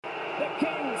The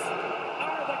Kings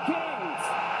are the Kings.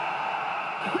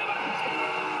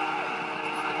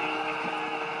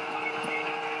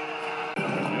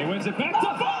 And he wins it back to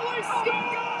Foley.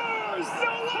 Scores!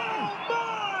 Oh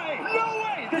my! No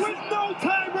way! With no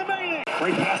time remaining.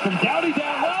 Great pass from Doughty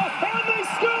down low, and they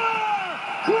score!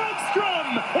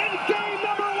 Grundstrom in game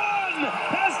number 1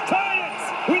 has tied it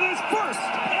with his first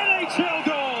NHL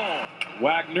goal.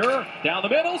 Wagner down the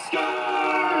middle,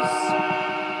 scores!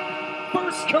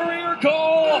 First career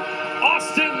goal,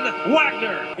 Austin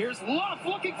Wagner. Here's Luff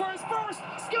looking for his first,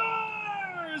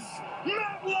 scores!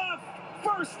 Matt Luff,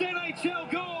 first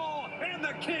NHL goal, and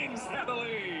the Kings have the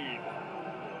lead.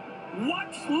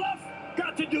 What's Luff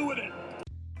got to do with it?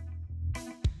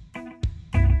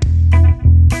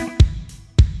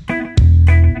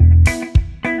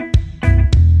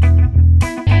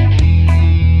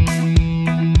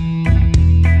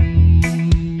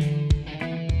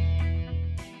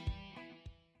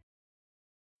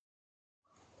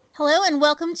 Hello and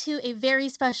welcome to a very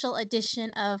special edition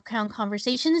of Crown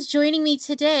Conversations. Joining me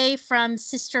today from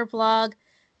sister blog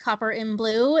Copper and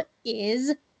Blue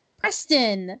is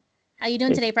Preston. How you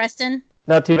doing today, Preston?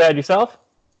 Not too bad. Yourself?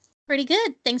 Pretty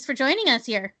good. Thanks for joining us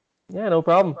here. Yeah, no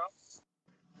problem.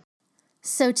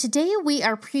 So today we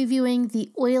are previewing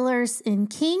the Oilers and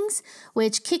Kings,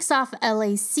 which kicks off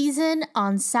LA's season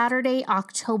on Saturday,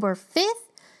 October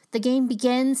 5th. The game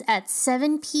begins at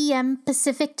 7 p.m.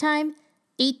 Pacific Time,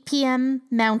 8 p.m.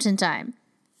 Mountain Time.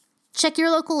 Check your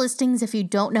local listings if you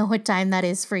don't know what time that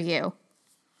is for you.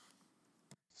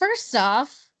 First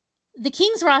off, the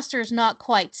Kings roster is not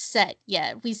quite set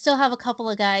yet. We still have a couple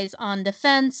of guys on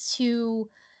defense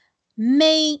who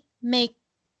may make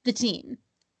the team.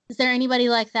 Is there anybody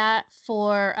like that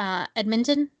for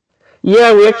Edmonton?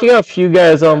 Yeah, we actually got a few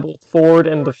guys on both forward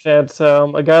and defense.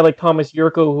 A guy like Thomas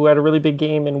Yurko, who had a really big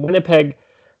game in Winnipeg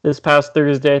this past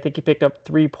Thursday. I think he picked up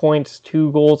 3 points,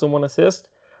 2 goals, and 1 assist.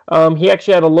 He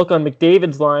actually had a look on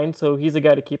McDavid's line, so he's a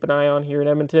guy to keep an eye on here in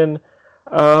Edmonton.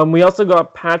 We also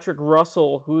got Patrick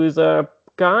Russell, who is a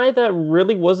guy that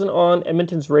really wasn't on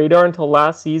Edmonton's radar until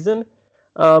last season.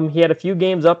 He had a few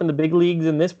games up in the big leagues,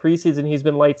 and this preseason he's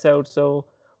been lights out, so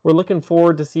we're looking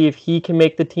forward to see if he can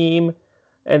make the team.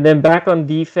 And then back on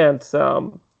defense,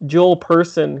 Joel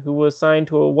Persson, who was signed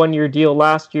to a one-year deal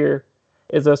last year,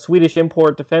 is a Swedish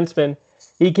import defenseman.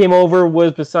 He came over,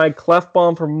 was beside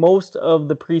Klefbom for most of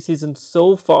the preseason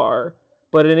so far,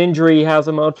 but an injury has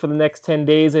him out for the next 10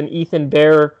 days, and Ethan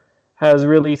Bear has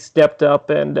really stepped up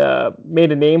and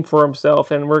made a name for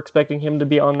himself, and we're expecting him to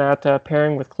be on that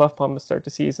pairing with Klefbom to start the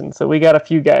season. So we got a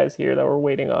few guys here that we're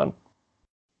waiting on.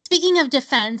 Speaking of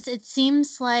defense, it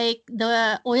seems like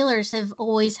the Oilers have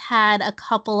always had a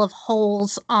couple of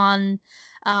holes on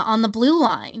the blue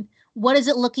line. What is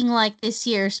it looking like this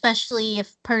year, especially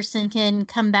if Persson can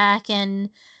come back and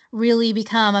really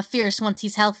become a fierce once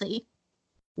he's healthy?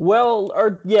 Well,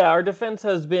 our defense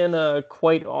has been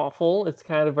quite awful. It's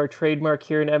kind of our trademark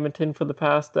here in Edmonton for the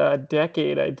past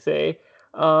decade, I'd say.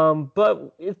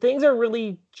 But things are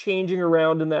really changing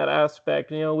around in that aspect.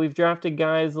 You know, we've drafted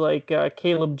guys like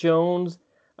Caleb Jones,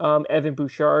 Evan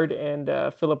Bouchard, and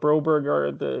Philip Broberg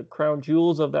are the crown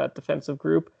jewels of that defensive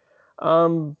group.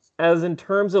 As in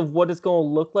terms of what it's going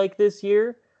to look like this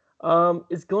year,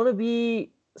 it's going to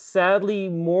be sadly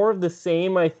more of the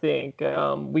same, I think.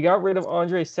 We got rid of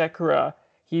Andrej Sekera.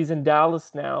 He's in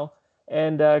Dallas now.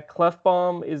 And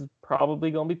Klefbom is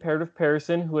probably going to be paired with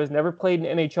Persson, who has never played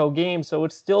an NHL game, so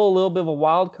it's still a little bit of a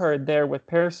wild card there with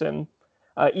Persson.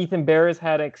 Ethan Bear has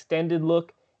had an extended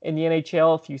look in the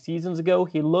NHL a few seasons ago.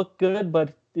 He looked good,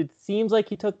 but it seems like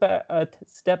he took a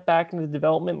step back in his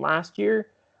development last year.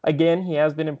 Again, he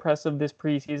has been impressive this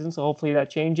preseason, so hopefully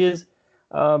that changes.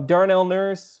 Darnell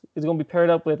Nurse is going to be paired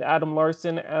up with Adam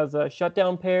Larson as a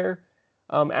shutdown pair,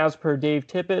 as per Dave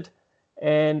Tippett.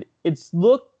 And it's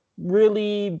looked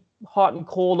really hot and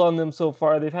cold on them so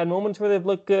far. They've had moments where they've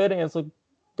looked good, and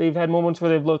they've had moments where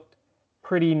they've looked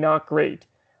pretty not great.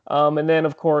 And then,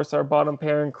 of course, our bottom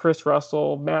pairing, Chris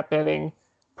Russell, Matt Benning,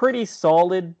 pretty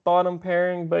solid bottom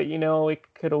pairing, but, you know,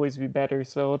 it could always be better.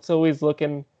 So it's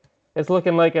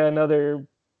looking like another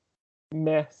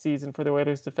meh season for the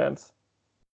Oilers defense.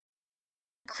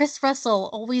 Chris Russell,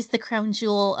 always the crown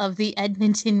jewel of the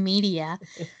Edmonton media.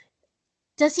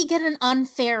 Does he get an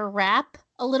unfair rap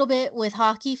a little bit with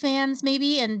hockey fans,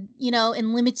 maybe? And, you know,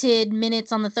 in limited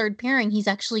minutes on the third pairing, he's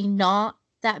actually not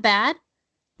that bad?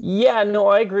 Yeah, no,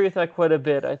 I agree with that quite a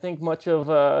bit. I think much of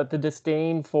the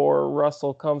disdain for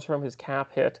Russell comes from his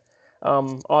cap hit.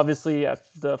 Obviously, at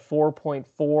the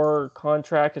 4.4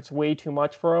 contract, it's way too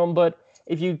much for him. But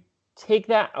if you take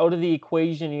that out of the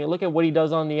equation, you look at what he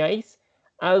does on the ice,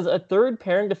 as a third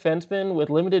pairing defenseman with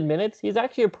limited minutes, he's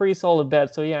actually a pretty solid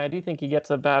bet. So yeah, I do think he gets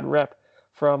a bad rep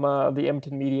from the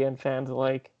Edmonton media and fans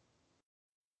alike.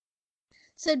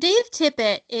 So Dave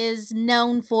Tippett is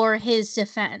known for his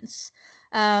defense.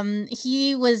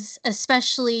 He was,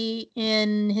 especially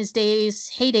in his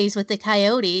heydays with the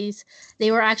Coyotes,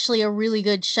 they were actually a really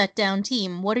good shutdown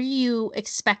team. What are you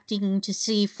expecting to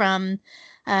see from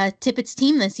Tippett's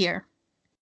team this year?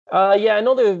 Yeah, I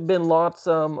know there have been lots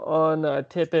on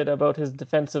Tippett about his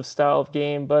defensive style of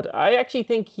game, but I actually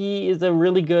think he is a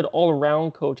really good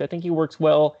all-around coach. I think he works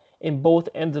well in both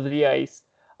ends of the ice.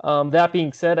 That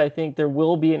being said, I think there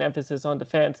will be an emphasis on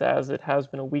defense as it has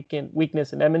been a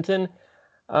weakness in Edmonton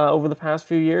over the past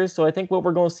few years. So I think what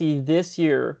we're going to see this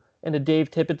year in the Dave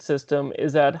Tippett system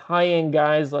is that high-end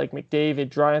guys like McDavid,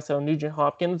 Draisaitl, Nugent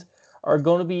Hopkins are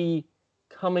going to be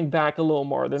coming back a little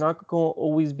more. They're not going to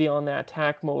always be on that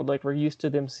attack mode like we're used to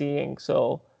them seeing.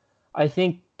 So I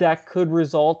think that could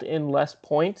result in less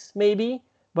points maybe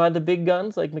by the big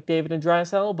guns like McDavid and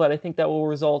Draisaitl, but I think that will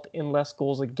result in less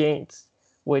goals against,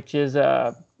 which is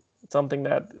something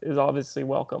that is obviously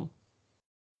welcome.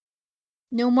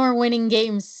 No more winning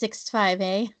games 6-5,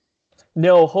 eh?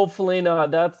 No, hopefully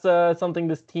not. That's something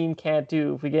this team can't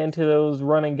do. If we get into those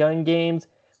run and gun games,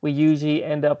 we usually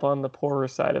end up on the poorer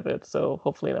side of it. So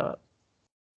hopefully not.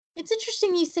 It's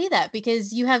interesting you say that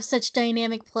because you have such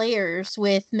dynamic players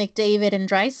with McDavid and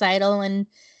Draisaitl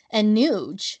and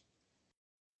Nuge.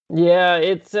 Yeah,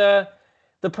 it's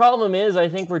the problem is I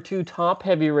think we're too top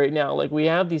heavy right now. Like we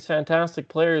have these fantastic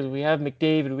players. We have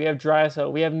McDavid, we have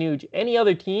Draisaitl, we have Nuge. Any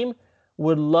other team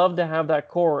would love to have that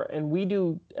core, and we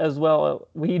do as well.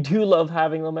 We do love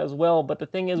having them as well. But the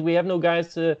thing is, we have no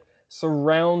guys to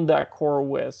surround that core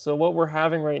with. So what we're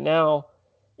having right now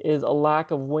is a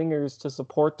lack of wingers to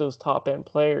support those top end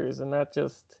players, and that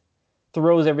just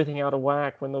throws everything out of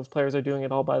whack when those players are doing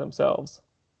it all by themselves.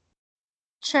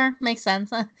 Sure, makes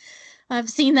sense. I've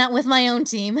seen that with my own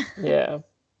team. Yeah.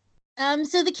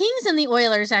 So the Kings and the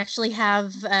Oilers actually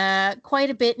have quite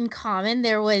a bit in common.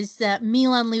 There was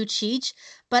Milan Lucic,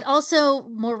 but also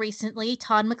more recently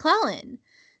Todd McLellan.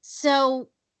 So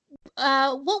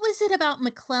what was it about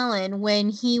McLellan when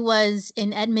he was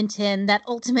in Edmonton that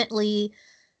ultimately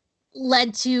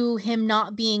led to him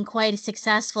not being quite as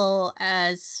successful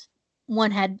as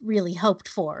one had really hoped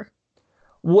for?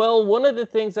 Well, one of the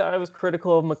things that I was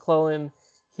critical of McLellan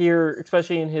here,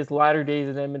 especially in his latter days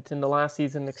in Edmonton, the last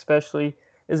season especially,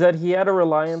 is that he had a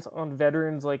reliance on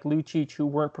veterans like Lucic who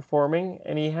weren't performing,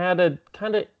 and he had a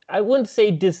kind of, I wouldn't say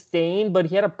disdain, but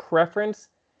he had a preference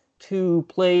to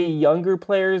play younger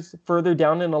players further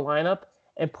down in the lineup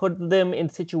and put them in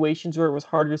situations where it was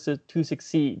harder to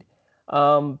succeed.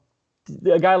 Um,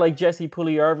 a guy like Jesse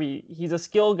Puljujarvi, he's a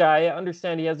skill guy. I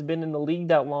understand he hasn't been in the league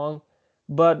that long,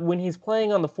 but when he's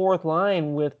playing on the fourth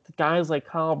line with guys like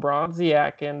Kyle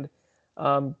Brodziak and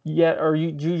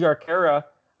Jujhar Khaira,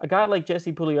 a guy like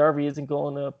Jesse Puljujarvi isn't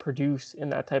going to produce in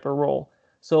that type of role.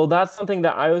 So that's something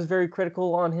that I was very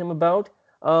critical on him about.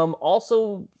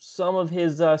 Also, some of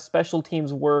his special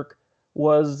teams work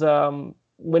was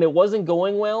when it wasn't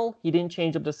going well, he didn't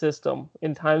change up the system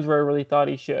in times where I really thought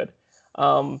he should.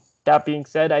 That being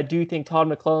said, I do think Todd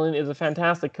McLellan is a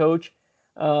fantastic coach.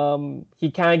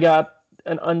 He kind of got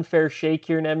an unfair shake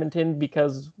here in Edmonton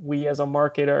because we as a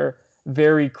market are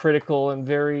very critical and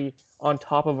very on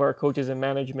top of our coaches and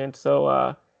management.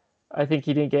 So I think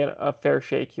he didn't get a fair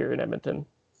shake here in Edmonton.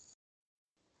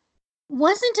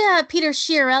 Wasn't Peter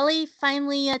Chiarelli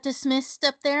finally dismissed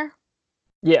up there?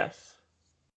 Yes.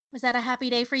 Was that a happy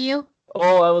day for you?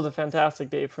 Oh, that was a fantastic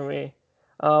day for me.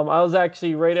 I was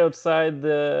actually right outside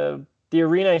the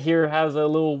arena here has a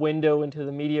little window into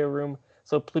the media room,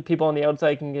 so people on the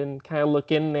outside can kind of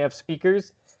look in. They have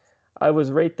speakers. I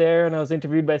was right there, and I was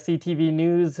interviewed by CTV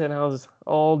News, and I was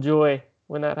all joy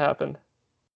when that happened.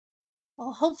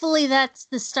 Well, hopefully that's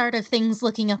the start of things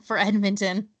looking up for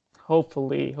Edmonton.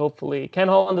 Hopefully. Ken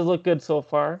Holland has looked good so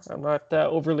far. I'm not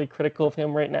overly critical of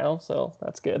him right now, so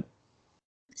that's good.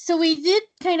 So we did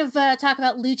kind of talk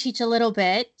about Lucic a little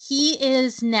bit. He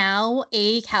is now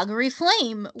a Calgary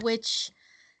Flame, which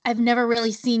I've never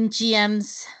really seen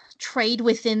GMs trade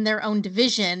within their own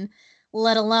division,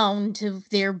 let alone to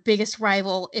their biggest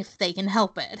rival if they can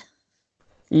help it.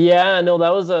 Yeah, no,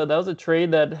 that was a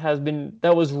trade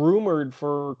that was rumored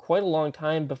for quite a long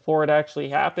time before it actually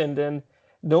happened, and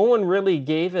no one really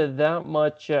gave it that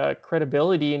much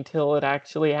credibility until it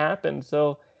actually happened.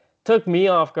 So took me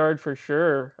off guard for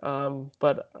sure.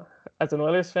 But as an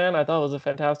Oilers fan, I thought it was a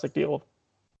fantastic deal.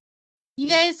 You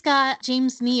guys got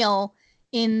James Neal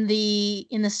in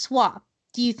the swap.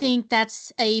 Do you think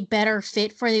that's a better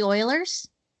fit for the Oilers?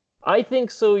 I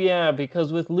think so, yeah,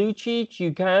 because with Lucic,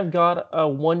 you kind of got a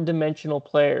one-dimensional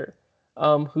player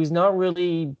who's not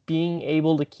really being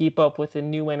able to keep up with the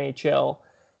new NHL,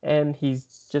 and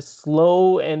he's just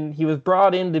slow. And he was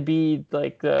brought in to be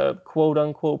like the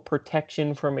quote-unquote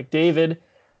protection for McDavid,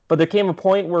 but there came a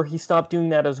point where he stopped doing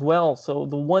that as well. So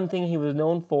the one thing he was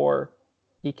known for,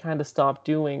 he kind of stopped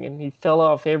doing, and he fell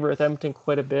out of favor with Edmonton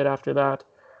quite a bit after that.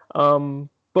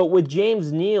 But with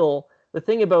James Neal, the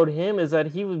thing about him is that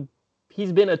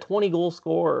he's been a 20-goal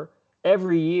scorer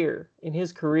every year in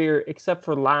his career except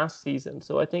for last season.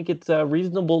 So I think it's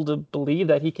reasonable to believe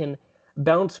that he can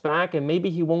bounce back, and maybe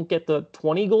he won't get the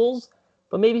 20 goals,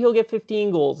 but maybe he'll get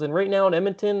 15 goals. And right now in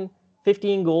Edmonton,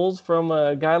 15 goals from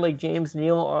a guy like James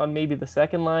Neal on maybe the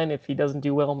second line, if he doesn't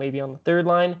do well, maybe on the third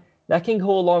line, that can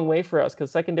go a long way for us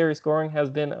because secondary scoring has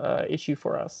been an issue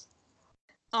for us.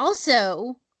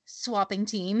 Also, swapping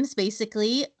teams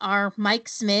basically are Mike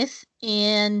Smith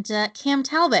and Cam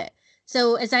Talbot.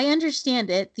 So, as I understand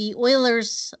it, the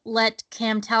Oilers let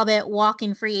Cam Talbot walk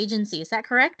in free agency. Is that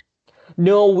correct?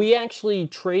 No, we actually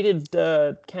traded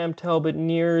Cam Talbot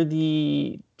near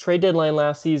the trade deadline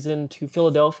last season to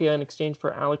Philadelphia in exchange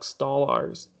for Alex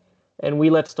Stolarz. And we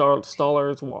let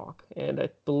Stolarz walk. And I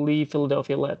believe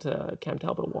Philadelphia let Cam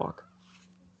Talbot walk.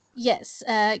 Yes,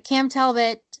 Cam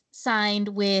Talbot signed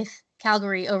with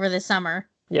Calgary over the summer.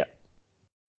 Yeah.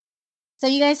 So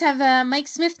you guys have Mike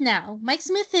Smith now. Mike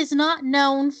Smith is not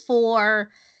known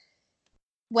for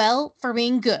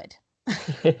being good.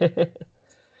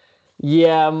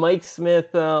 Yeah, Mike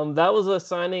Smith, that was a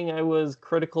signing I was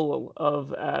critical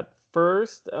of at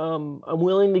first. I'm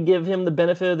willing to give him the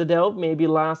benefit of the doubt. Maybe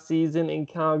last season in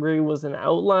Calgary was an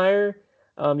outlier.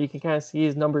 You can kind of see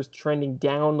his numbers trending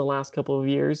down the last couple of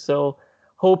years. So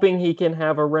hoping he can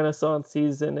have a renaissance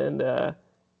season and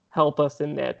help us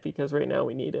in net because right now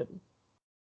we need it.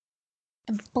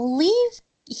 I believe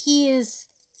he is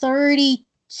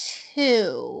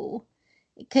 32.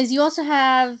 Because you also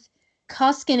have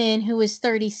Koskinen, who is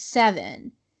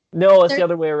 37. No, it's the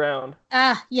other way around.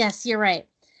 Ah, yes, you're right.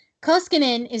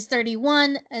 Koskinen is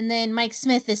 31, and then Mike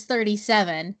Smith is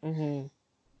 37. Mm-hmm.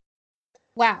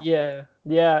 Wow. Yeah.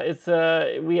 It's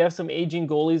we have some aging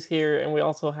goalies here, and we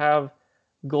also have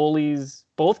goalies.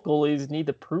 Both goalies need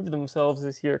to prove themselves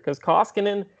this year because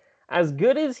Koskinen, as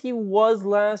good as he was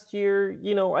last year,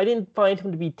 I didn't find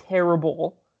him to be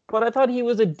terrible, but I thought he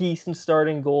was a decent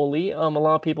starting goalie. A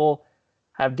lot of people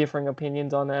have differing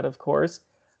opinions on that, of course.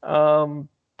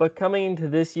 But coming into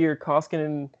this year,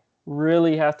 Koskinen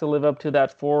really has to live up to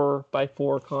that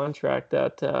 4x4 contract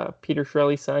that Peter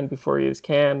Chiarelli signed before he was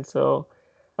canned. So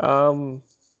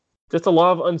just a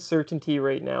lot of uncertainty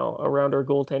right now around our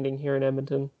goaltending here in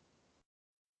Edmonton.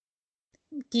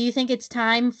 Do you think it's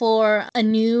time for a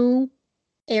new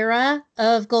era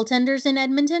of goaltenders in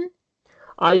Edmonton?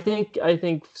 I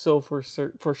think so for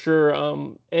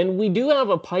sure. And we do have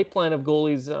a pipeline of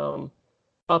goalies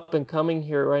up and coming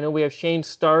here. I know we have Shane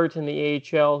Start in the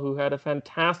AHL who had a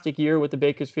fantastic year with the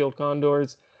Bakersfield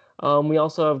Condors. We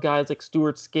also have guys like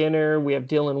Stuart Skinner. We have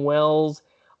Dylan Wells.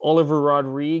 Oliver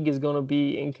Rodrigue is going to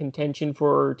be in contention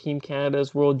for Team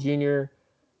Canada's World Junior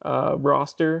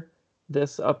roster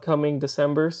this upcoming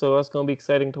December. So that's going to be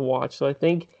exciting to watch. So I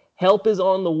think help is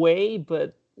on the way,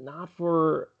 but not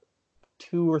for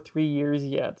 2 or 3 years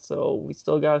yet. So we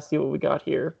still got to see what we got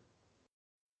here.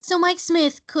 So Mike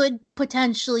Smith could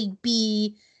potentially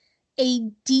be a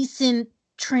decent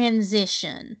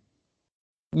transition.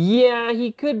 Yeah,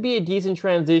 he could be a decent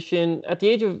transition. At the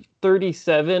age of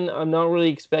 37, I'm not really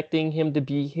expecting him to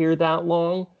be here that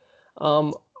long.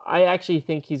 I actually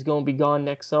think he's going to be gone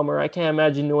next summer. I can't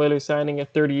imagine the Oilers signing a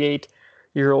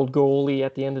 38-year-old goalie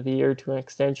at the end of the year to an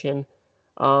extension.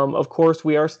 Of course,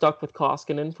 we are stuck with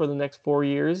Koskinen for the next 4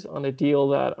 years on a deal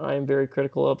that I'm very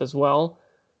critical of as well.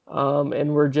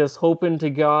 And we're just hoping to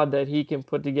God that he can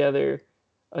put together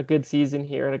a good season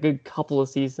here and a good couple of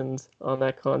seasons on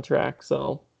that contract.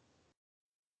 So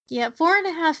yeah,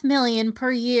 $4.5 million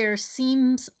per year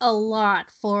seems a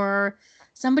lot for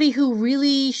somebody who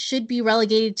really should be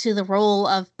relegated to the role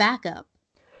of backup.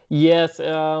 Yes,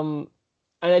 and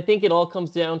I think it all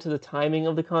comes down to the timing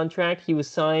of the contract. He was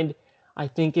signed, I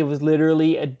think it was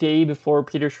literally a day before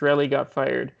Peter Chiarelli got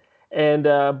fired. And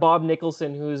Bob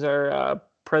Nicholson, who's our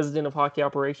president of hockey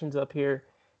operations up here,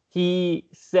 he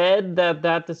said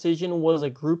that decision was a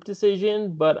group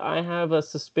decision, but I have a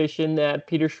suspicion that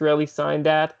Peter Chiarelli signed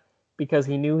that because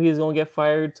he knew he was going to get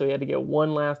fired, so he had to get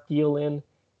one last deal in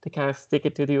to kind of stick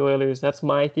it to the Oilers. That's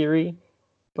my theory.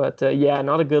 But yeah,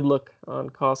 not a good look on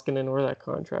Koskinen or that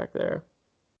contract there.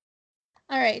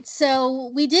 All right,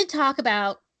 so we did talk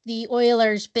about the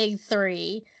Oilers' big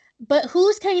three. But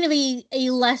who's kind of a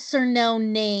lesser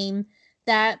known name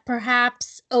that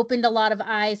perhaps opened a lot of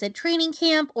eyes at training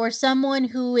camp, or someone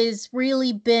who has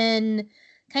really been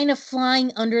kind of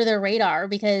flying under the radar?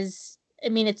 Because I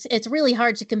mean, it's really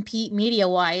hard to compete media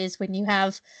wise when you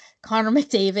have Connor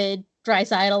McDavid,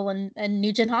 Draisaitl, and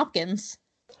Nugent Hopkins.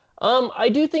 I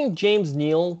do think James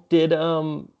Neal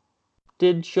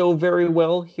did show very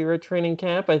well here at training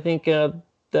camp. I think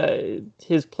that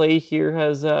his play here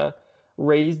has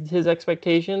raised his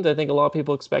expectations. I think a lot of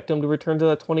people expect him to return to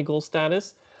that 20 goal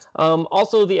status.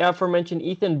 Also, the aforementioned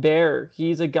Ethan Bear.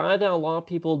 He's a guy that a lot of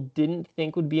people didn't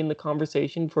think would be in the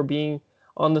conversation for being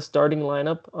on the starting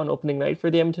lineup on opening night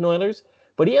for the Edmonton Oilers.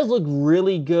 But he has looked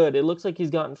really good. It looks like he's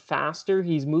gotten faster.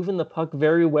 He's moving the puck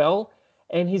very well,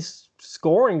 and he's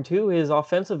scoring too. His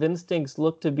offensive instincts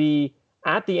look to be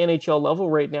at the NHL level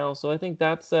right now. So I think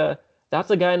that's a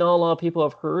guy not a lot of people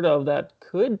have heard of that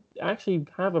could actually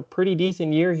have a pretty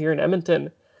decent year here in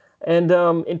Edmonton. And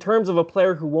in terms of a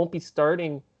player who won't be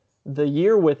starting the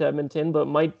year with Edmonton, but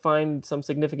might find some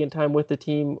significant time with the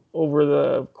team over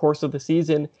the course of the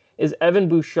season, is Evan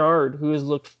Bouchard, who has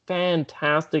looked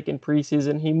fantastic in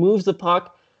preseason. He moves the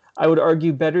puck, I would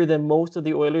argue, better than most of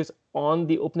the Oilers on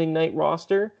the opening night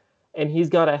roster, and he's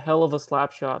got a hell of a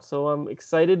slap shot. So I'm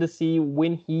excited to see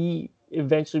when he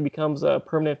eventually becomes a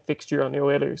permanent fixture on the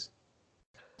Oilers.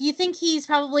 Do you think he's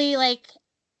probably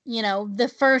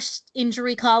the first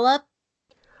injury call up?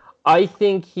 I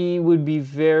think he would be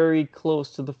very close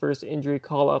to the first injury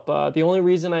call-up. The only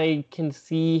reason I can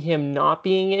see him not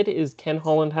being it is Ken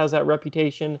Holland has that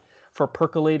reputation for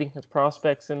percolating his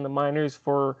prospects in the minors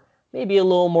for maybe a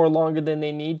little more longer than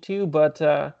they need to, but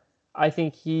I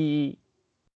think he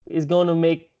is going to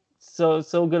make so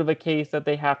good of a case that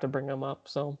they have to bring him up.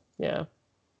 So, yeah.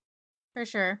 For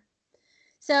sure.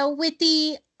 So with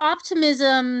the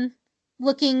optimism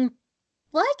looking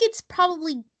like it's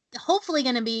probably hopefully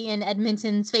going to be in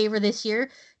Edmonton's favor this year,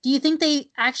 do you think they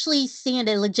actually stand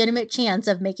a legitimate chance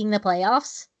of making the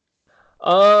playoffs?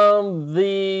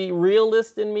 The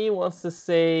realist in me wants to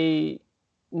say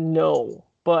no,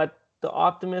 but the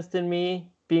optimist in me,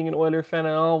 being an Oilers fan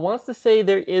and all, wants to say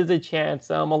there is a chance.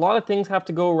 A lot of things have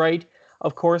to go right.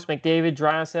 Of course, McDavid,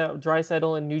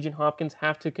 Draisaitl, and Nugent Hopkins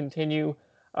have to continue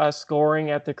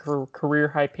scoring at the career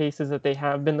high paces that they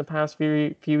have been the past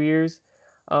few years.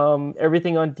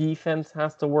 Everything on defense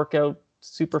has to work out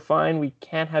super fine. We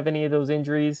can't have any of those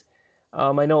injuries.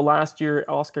 I know last year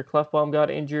Oscar Klefbom got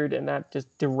injured, and that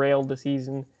just derailed the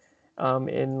season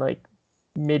in like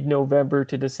mid-November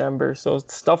to December. So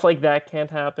stuff like that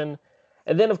can't happen.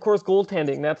 And then, of course,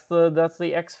 goaltending. That's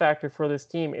the X factor for this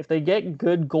team. If they get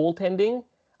good goaltending,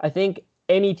 I think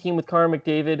any team with Connor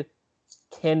McDavid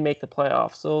can make the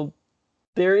playoffs. So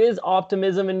there is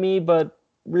optimism in me, but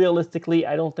realistically,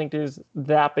 I don't think there's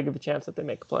that big of a chance that they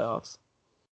make the playoffs.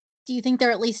 Do you think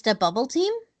they're at least a bubble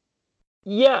team?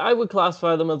 Yeah, I would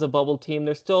classify them as a bubble team.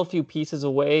 They're still a few pieces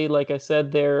away. Like I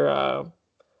said,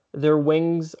 their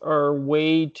wings are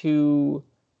way too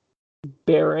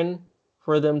barren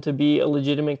for them to be a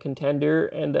legitimate contender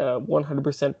and a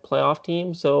 100% playoff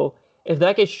team. So if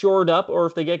that gets shored up, or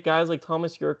if they get guys like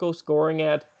Thomas Jurko scoring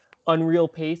at unreal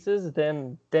paces,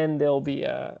 then they'll be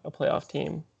a playoff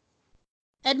team.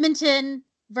 Edmonton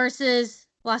versus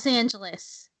Los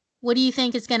Angeles. What do you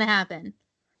think is going to happen?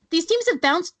 These teams have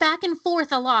bounced back and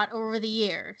forth a lot over the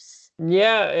years.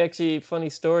 Yeah, actually,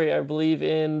 funny story. I believe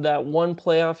in that one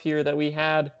playoff year that we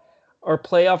had, our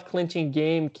playoff clinching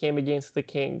game came against the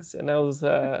Kings, and that was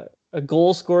a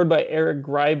goal scored by Eric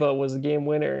Gryba was the game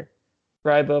winner.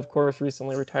 Gryba, of course,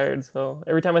 recently retired. So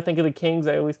every time I think of the Kings,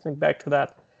 I always think back to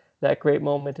that great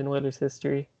moment in Oilers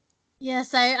history.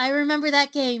 Yes, I remember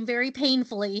that game very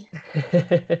painfully.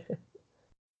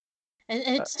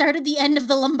 It started the end of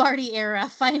the Lombardi era,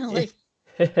 finally.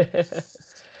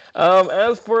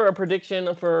 As for a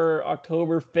prediction for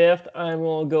October 5th, I'm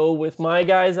going to go with my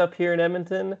guys up here in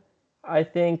Edmonton. I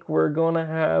think we're going to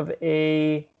have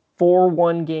a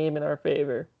 4-1 game in our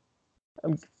favor.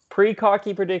 I'm pretty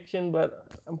cocky prediction, but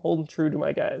I'm holding true to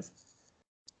my guys.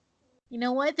 You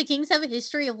know what? The Kings have a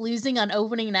history of losing on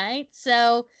opening night,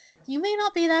 so you may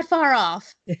not be that far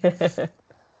off.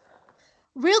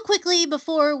 Real quickly,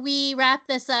 before we wrap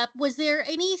this up, was there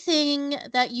anything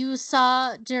that you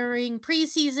saw during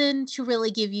preseason to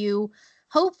really give you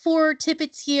hope for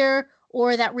Tippett's year,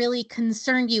 or that really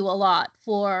concerned you a lot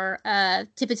for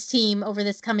Tippett's team over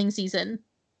this coming season?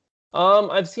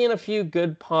 I've seen a few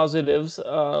good positives.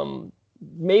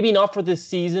 Maybe not for this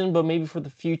season, but maybe for the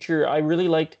future. I really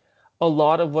liked a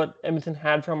lot of what Edmonton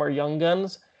had from our young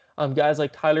guns. Guys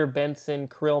like Tyler Benson,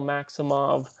 Kirill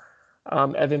Maximov,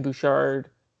 Evan Bouchard,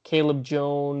 Caleb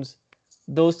Jones,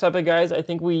 those type of guys. I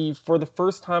think for the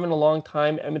first time in a long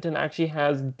time, Edmonton actually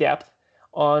has depth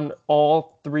on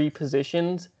all three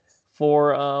positions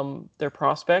for their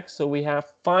prospects. So we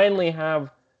finally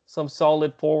have some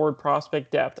solid forward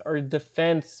prospect depth. Our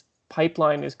defense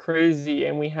pipeline is crazy,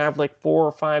 and we have like 4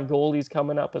 or 5 goalies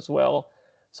coming up as well.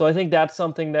 So I think that's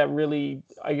something that really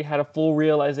I had a full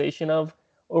realization of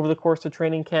over the course of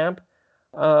training camp.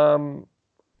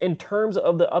 In terms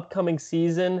of the upcoming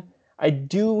season, I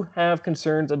do have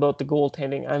concerns about the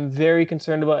goaltending. I'm very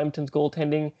concerned about Edmonton's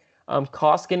goaltending.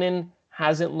 Koskinen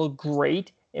hasn't looked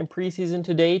great in preseason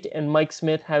to date, and Mike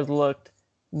Smith has looked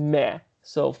meh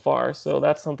so far. So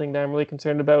that's something that I'm really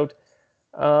concerned about.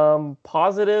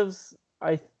 Positives,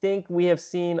 I think we have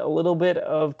seen a little bit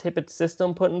of Tippett's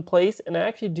system put in place, and I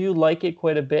actually do like it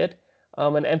quite a bit.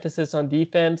 An emphasis on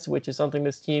defense, which is something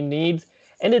this team needs.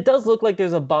 And it does look like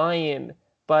there's a buy-in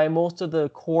by most of the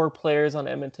core players on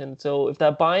Edmonton. So if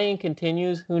that buy-in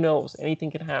continues, who knows?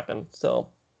 Anything can happen. So.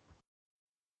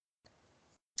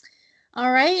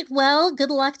 All right. Well,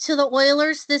 good luck to the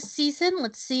Oilers this season.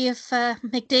 Let's see if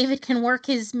McDavid can work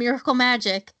his miracle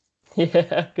magic.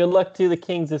 Yeah. Good luck to the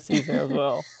Kings this season as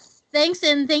well. Thanks,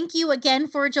 and thank you again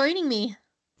for joining me.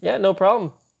 Yeah, no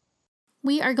problem.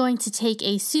 We are going to take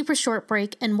a super short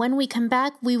break, and when we come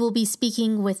back, we will be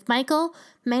speaking with Michael,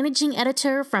 managing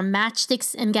editor from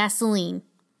Matchsticks and Gasoline.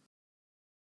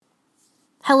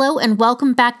 Hello and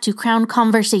welcome back to Crown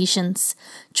Conversations.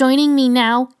 Joining me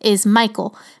now is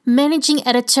Michael, managing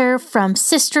editor from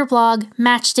sister blog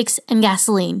Matchsticks and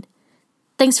Gasoline.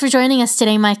 Thanks for joining us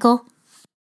today, Michael.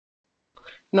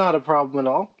 Not a problem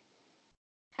at all.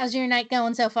 How's your night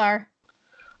going so far?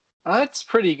 It's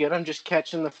pretty good. I'm just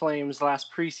catching the Flames'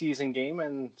 last preseason game,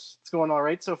 and it's going all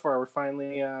right so far. We're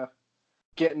finally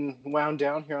getting wound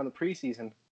down here on the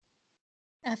preseason.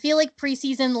 I feel like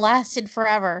preseason lasted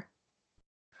forever.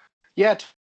 Yeah,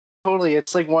 totally.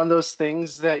 It's like one of those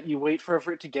things that you wait for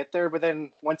it to get there, but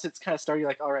then once it's kind of started, you're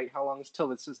like, all right, how long is till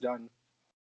this is done?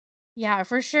 Yeah,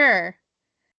 for sure.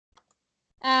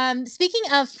 Speaking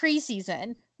of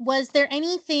preseason, was there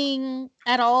anything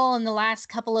at all in the last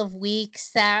couple of weeks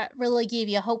that really gave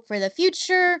you hope for the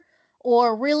future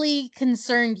or really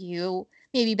concerned you?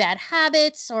 Maybe bad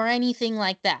habits or anything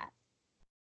like that?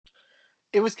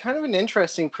 It was kind of an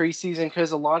interesting preseason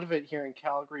because a lot of it here in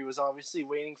Calgary was obviously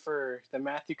waiting for the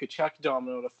Matthew Tkachuk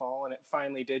domino to fall, and it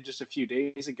finally did just a few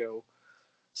days ago.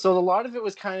 So a lot of it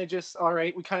was kind of just, all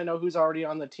right, we kind of know who's already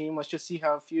on the team. Let's just see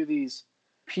how a few of these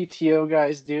PTO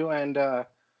guys do and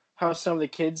how some of the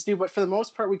kids do. But for the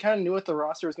most part, we kind of knew what the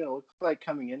roster was going to look like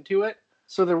coming into it.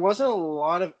 So there wasn't a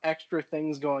lot of extra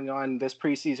things going on this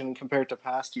preseason compared to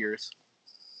past years.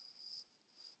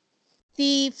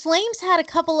 The Flames had a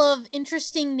couple of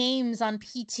interesting names on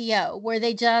PTO. Were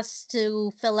they just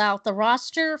to fill out the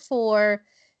roster for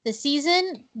the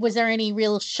season? Was there any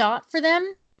real shot for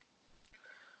them?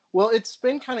 Well, it's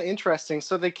been kind of interesting.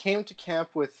 So they came to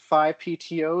camp with 5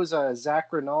 PTOs,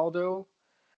 Zach Ronaldo,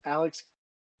 Alex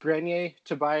Grenier,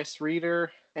 Tobias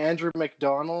Reeder, Andrew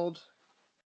McDonald,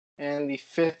 and the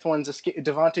 5th one's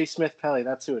Devontae Smith-Pelly.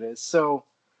 That's who it is.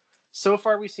 So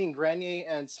far we've seen Grenier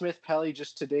and Smith-Pelly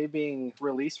just today being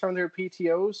released from their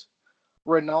PTOs.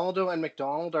 Ronaldo and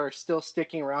McDonald are still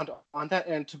sticking around on that,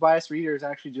 and Tobias Reeder has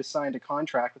actually just signed a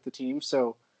contract with the team,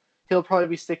 so he'll probably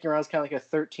be sticking around as kind of like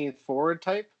a 13th forward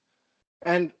type.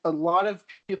 And a lot of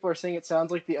people are saying it sounds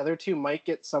like the other two might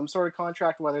get some sort of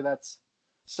contract, whether that's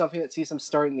something that sees them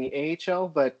start in the AHL,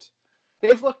 but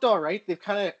they've looked all right.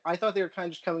 I thought they were kind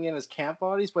of just coming in as camp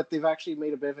bodies, but they've actually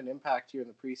made a bit of an impact here in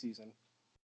the preseason.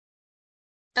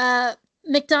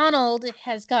 McDonald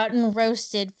has gotten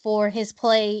roasted for his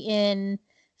play in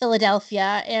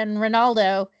Philadelphia, and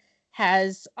Ronaldo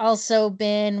has also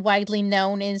been widely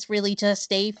known as really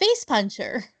just a face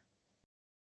puncher.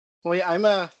 Well, yeah, I'm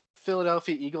a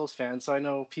Philadelphia Eagles fan, so I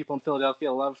know people in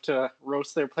Philadelphia love to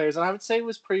roast their players, and I would say it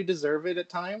was pretty deserved at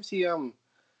times. He,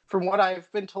 from what I've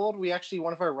been told,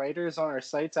 one of our writers on our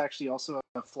site's actually also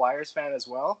a Flyers fan as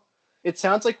well. It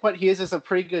sounds like what he is a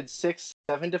pretty good 6-7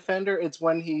 defender. It's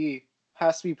when he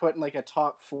has to be put in like a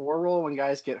top 4 role when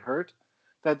guys get hurt.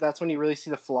 That's when you really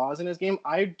see the flaws in his game.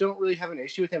 I don't really have an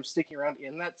issue with him sticking around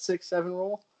in that 6-7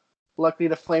 role. Luckily,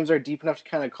 the Flames are deep enough to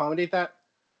kind of accommodate that.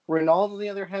 Ronaldo, on the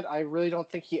other hand, I really don't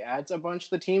think he adds a bunch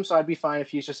to the team, so I'd be fine if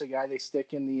he's just a guy they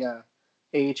stick in the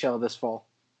AHL this fall.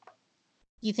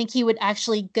 You think he would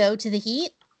actually go to the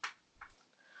Heat?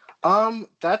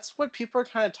 That's what people are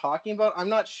kind of talking about. I'm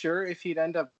not sure if he'd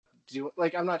end up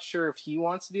I'm not sure if he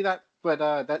wants to do that, but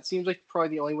that seems like probably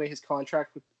the only way his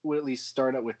contract would at least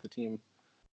start out with the team.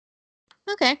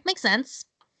 Okay, makes sense.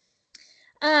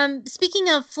 Speaking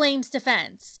of Flames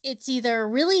defense, it's either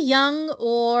really young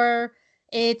or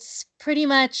it's pretty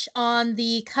much on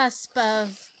the cusp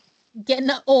of getting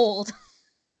old.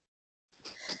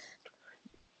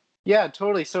 Yeah,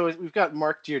 totally. So we've got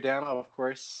Mark Giordano, of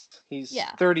course. He's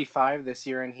Yeah. 35 this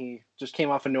year, and he just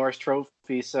came off a Norris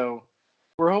Trophy. So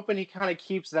we're hoping he kind of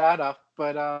keeps that up.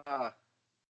 But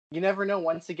you never know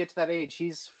once they get to that age.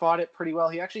 He's fought it pretty well.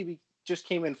 He actually just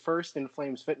came in first in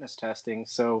Flames fitness testing.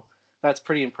 So that's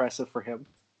pretty impressive for him.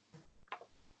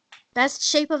 Best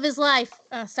shape of his life.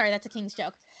 Oh, sorry, that's a King's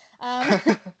joke.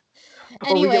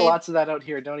 Well, we get Anyway, lots of that out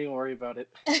here. Don't even worry about it.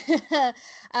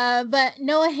 but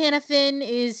Noah Hannafin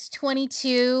is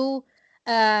 22.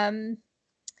 Um,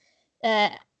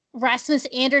 Rasmus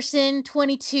Anderson,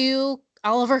 22.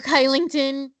 Oliver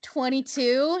Kylington,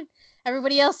 22.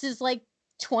 Everybody else is like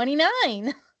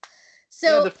 29.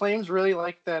 So, Yeah, the Flames really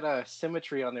like that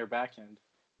symmetry on their back end.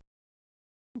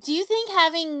 do you think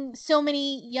having so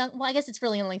many young, well, I guess it's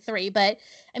really only 3, but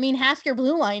I mean, half your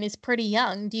blue line is pretty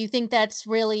young. Do you think that's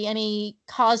really any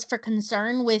cause for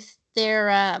concern with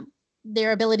their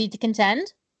ability to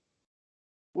contend?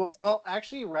 Well,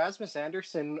 actually, Rasmus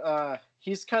Anderson,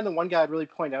 he's kind of the one guy I'd really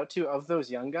point out to of those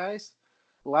young guys.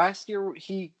 Last year,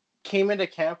 he came into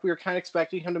camp. We were kind of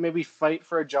expecting him to maybe fight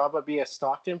for a job but be a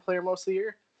Stockton player most of the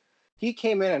year. He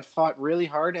came in and fought really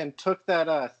hard and took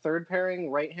that third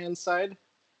pairing right-hand side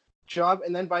job.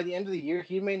 And then by the end of the year,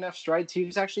 he made enough strides. He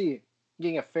was actually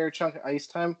getting a fair chunk of ice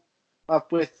time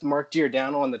up with Mark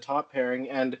Giordano on the top pairing.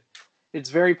 And it's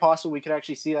very possible we could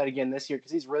actually see that again this year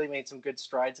because he's really made some good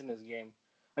strides in his game.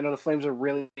 I know the Flames are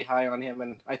really high on him,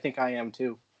 and I think I am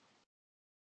too.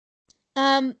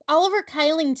 Oliver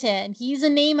Kylington, he's a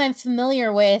name I'm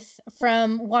familiar with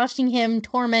from watching him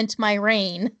torment my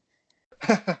rain.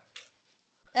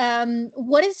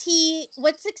 What's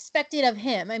expected of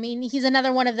him? I mean, he's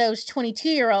another one of those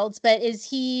 22-year-olds, but is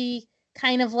he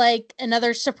kind of like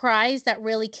another surprise that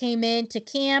really came into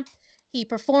camp? He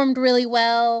performed really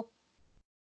well.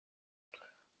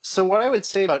 So what I would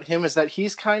say about him is that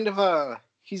he's kind of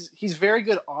he's very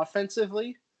good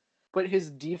offensively, but his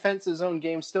defensive zone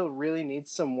game still really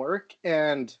needs some work.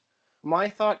 And my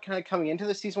thought kind of coming into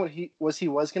the season he was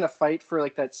going to fight for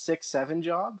like that 6-7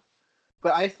 job.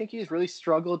 But I think he's really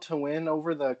struggled to win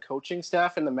over the coaching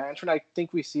staff and the management. I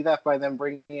think we see that by them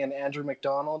bringing in Andrew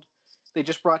McDonald. They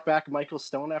just brought back Michael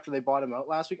Stone after they bought him out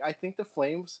last week. I think the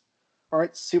Flames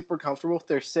aren't super comfortable with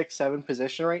their 6-7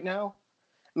 position right now.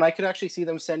 And I could actually see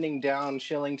them sending down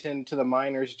Shillington to the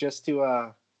minors just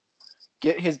to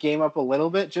get his game up a little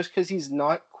bit, just because he's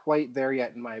not quite there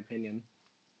yet, in my opinion.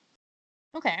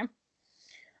 Okay.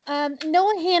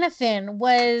 Noah Hannafin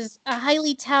was a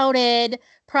highly touted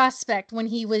prospect when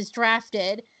he was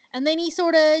drafted, and then he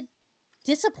sort of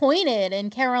disappointed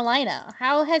in Carolina.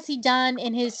 How has he done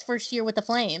in his first year with the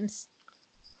Flames?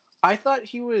 I thought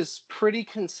he was pretty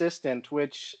consistent,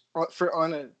 which for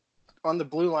on the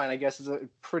blue line, I guess, is a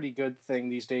pretty good thing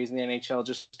these days in the NHL.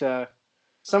 Just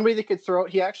somebody that could throw.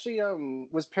 He actually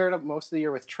was paired up most of the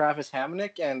year with Travis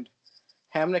Hamonic, and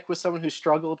Hamonic was someone who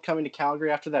struggled coming to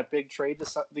Calgary after that big trade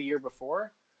the year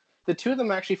before. The two of them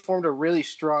actually formed a really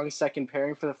strong second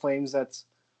pairing for the Flames that's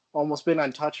almost been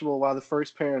untouchable, while the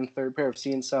first pair and third pair have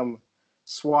seen some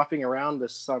swapping around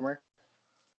this summer.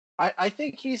 I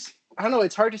think I don't know,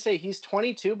 it's hard to say. He's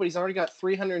 22, but he's already got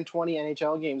 320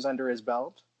 NHL games under his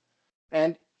belt.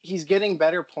 And he's getting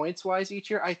better points-wise each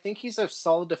year. I think he's a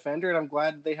solid defender, and I'm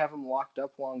glad they have him locked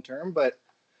up long-term, but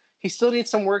he still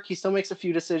needs some work. He still makes a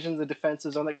few decisions in the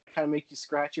defensive zone that kind of make you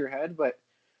scratch your head, but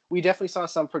we definitely saw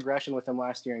some progression with him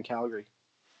last year in Calgary.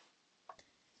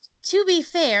 To be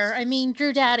fair, I mean,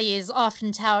 Drew Doughty is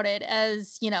often touted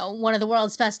as, one of the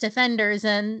world's best defenders,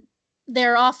 and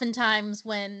there are often times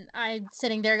when I'm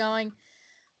sitting there going,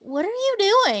 what are you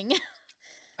doing?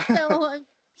 So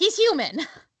he's human.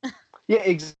 Yeah,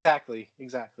 exactly.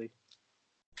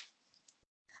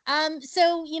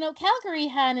 So, Calgary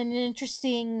had an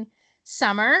interesting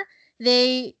summer.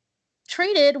 They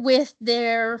traded with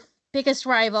their biggest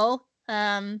rival,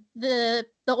 the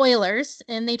Oilers,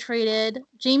 and they traded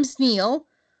James Neal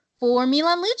for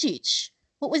Milan Lucic.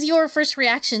 What was your first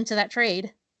reaction to that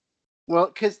trade? Well,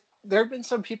 because there have been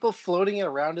some people floating it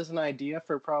around as an idea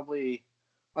for probably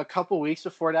a couple weeks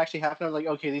before it actually happened. I was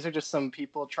like, okay, these are just some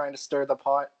people trying to stir the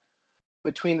pot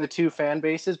between the two fan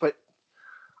bases. But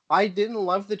I didn't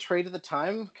love the trade at the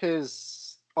time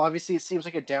because obviously it seems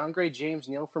like a downgrade, James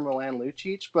Neal for Milan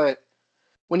Lucic. But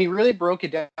when he really broke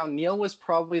it down, Neal was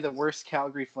probably the worst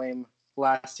Calgary Flame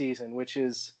last season, which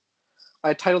is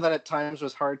a title that at times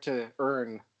was hard to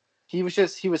earn. He was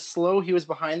slow. He was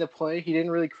behind the play. He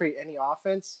didn't really create any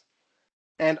offense.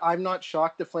 and I'm not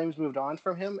shocked the Flames moved on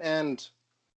from him. And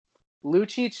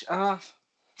Lucic,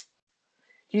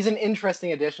 he's an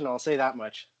interesting addition, I'll say that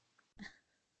much.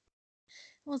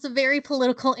 Well, it's a very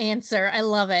political answer. I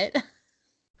love it.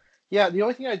 Yeah, the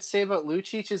only thing I'd say about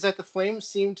Lucic is that the Flames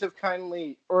seem to have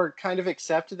kind of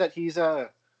accepted that he's a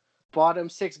bottom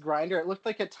six grinder. It looked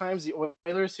like at times the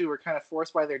Oilers, who were kind of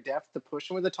forced by their depth to push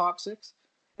him with the top six.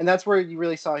 And that's where you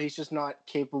really saw he's just not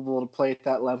capable to play at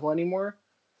that level anymore.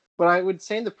 But I would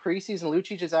say in the preseason,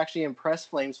 Lucic has actually impressed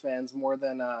Flames fans more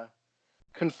than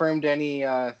confirmed any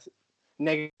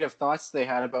negative thoughts they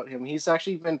had about him. He's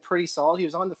actually been pretty solid. He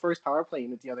was on the first power play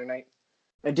unit the other night.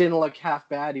 It didn't look half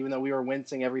bad, even though we were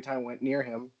wincing every time we went near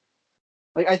him.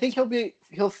 Like, I think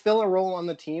he'll fill a role on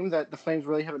the team that the Flames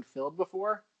really haven't filled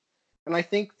before. And I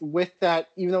think with that,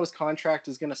 even though his contract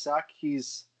is going to suck,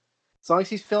 as long as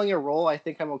he's filling a role, I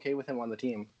think I'm okay with him on the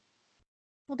team.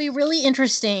 It'll be really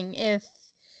interesting if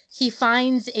he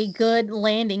finds a good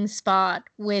landing spot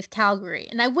with Calgary.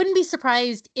 And I wouldn't be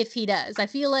surprised if he does. I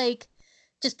feel like,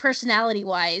 just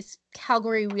personality-wise,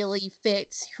 Calgary really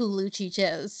fits who Lucic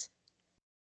is.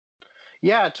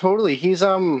 Yeah, totally. He's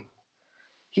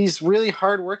really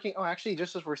hardworking. Oh, actually,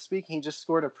 just as we're speaking, he just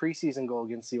scored a preseason goal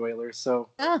against the Oilers, so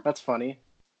that's funny.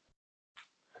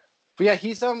 But yeah,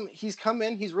 he's come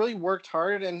in. He's really worked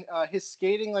hard, and his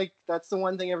skating, like, that's the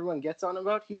one thing everyone gets on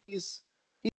about. He's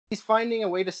finding a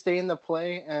way to stay in the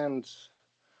play, and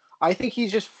I think he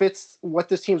just fits what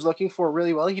this team's looking for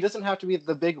really well. He doesn't have to be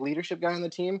the big leadership guy on the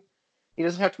team. He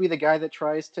doesn't have to be the guy that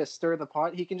tries to stir the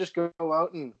pot. He can just go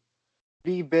out and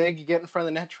be big, get in front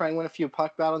of the net, try and win a few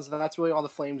puck battles, and that's really all the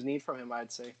Flames need from him,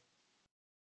 I'd say.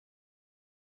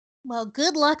 Well,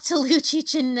 good luck to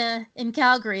Lucic in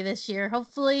Calgary this year.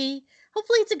 Hopefully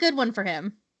it's a good one for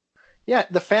him. Yeah,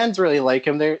 the fans really like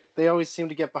him. They always seem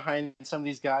to get behind some of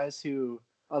these guys who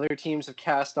other teams have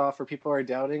cast off or people are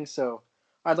doubting. So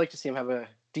I'd like to see him have a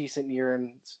decent year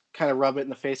and kind of rub it in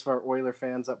the face of our Oiler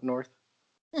fans up north.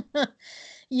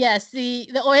 Yes, the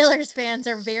Oilers fans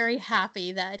are very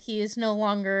happy that he is no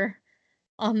longer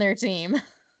on their team.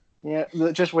 Yeah,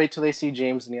 just wait till they see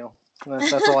James Neal.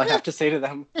 That's all I have to say to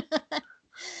them.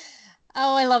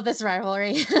 Oh, I love this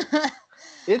rivalry.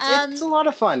 It's a lot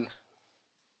of fun.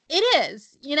 It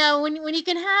is. You know, when you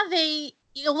can have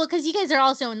because you guys are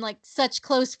also in like such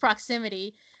close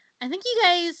proximity. I think you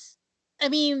guys,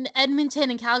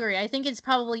 Edmonton and Calgary, I think it's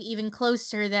probably even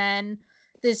closer than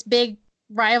this big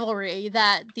rivalry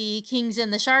that the Kings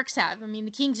and the Sharks have. I mean,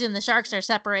 the Kings and the Sharks are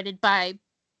separated by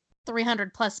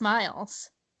 300 plus miles.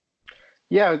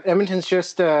 Yeah, Edmonton's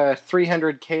just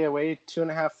 300K away,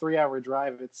 2.5, 3 hour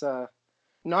drive. It's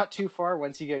not too far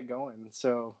once you get going.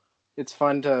 So it's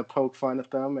fun to poke fun at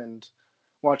them and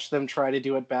watch them try to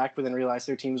do it back, but then realize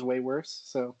their team's way worse.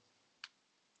 So,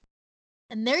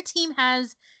 and their team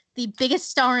has the biggest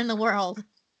star in the world.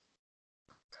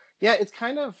 Yeah, it's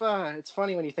kind of it's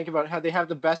funny when you think about how they have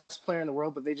the best player in the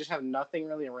world, but they just have nothing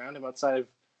really around him outside of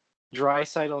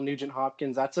Draisaitl, Nugent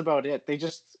Hopkins. That's about it. They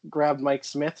just grabbed Mike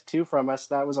Smith too from us.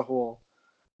 That was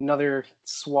another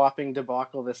swapping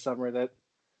debacle this summer that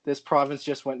this province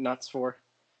just went nuts for.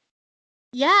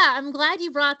 Yeah, I'm glad you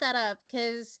brought that up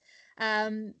because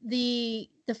the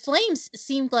Flames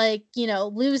seemed like,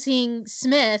 losing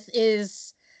Smith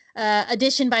is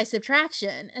addition by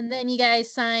subtraction, and then you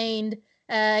guys signed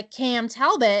Cam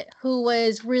Talbot, who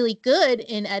was really good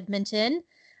in Edmonton.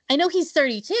 I know he's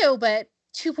 32, but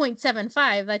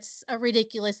 2.75, that's a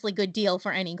ridiculously good deal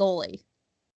for any goalie.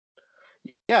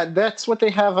 Yeah, that's what they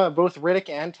have both Rittich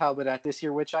and Talbot at this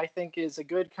year, which I think is a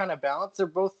good kind of balance. They're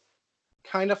both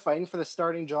kind of fighting for the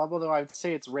starting job, although I would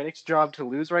say it's Rittich's job to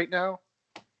lose right now.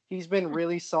 He's been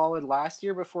really solid last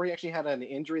year before he actually had an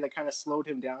injury that kind of slowed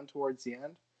him down towards the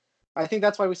end. I think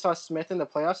that's why we saw Smith in the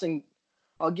playoffs, and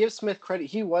I'll give Smith credit.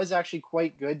 He was actually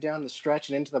quite good down the stretch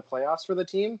and into the playoffs for the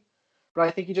team, but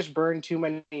I think he just burned too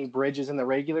many bridges in the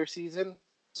regular season.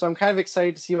 So I'm kind of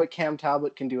excited to see what Cam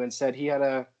Talbot can do instead. He had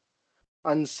a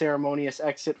unceremonious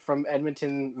exit from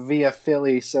Edmonton via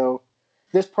Philly, so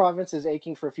this province is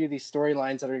aching for a few of these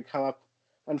storylines that are going to come up.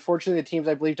 Unfortunately, the teams,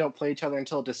 I believe, don't play each other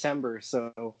until December,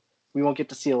 so we won't get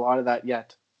to see a lot of that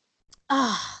yet.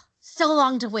 So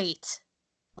long to wait.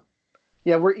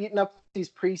 Yeah, we're eating up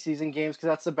these preseason games because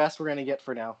that's the best we're going to get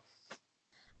for now.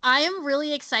 I am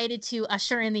really excited to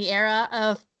usher in the era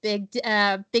of Big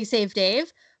Save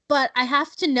Dave, but I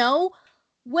have to know,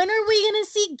 when are we going to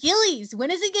see Gillies?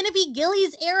 When is it going to be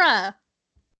Gillies' era?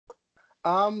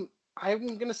 I'm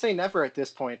going to say never at this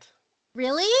point.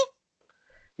 Really?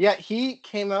 Yeah, he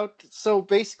came out. So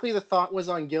basically the thought was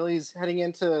on Gillies heading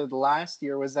into the last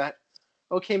year was that,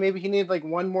 okay, maybe he needed like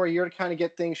one more year to kind of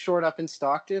get things shored up in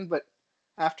Stockton, but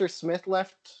after Smith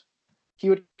left, he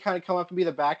would kind of come up and be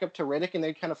the backup to Riddick, and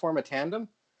they'd kind of form a tandem.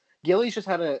 Gillies just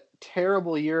had a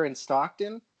terrible year in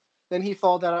Stockton. Then he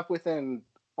followed that up with an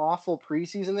awful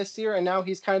preseason this year, and now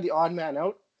he's kind of the odd man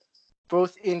out,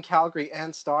 both in Calgary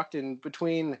and Stockton,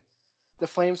 between the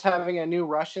Flames having a new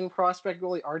Russian prospect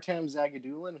goalie, Artem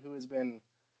Zagadulin, who has been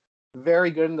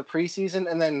very good in the preseason,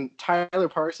 and then Tyler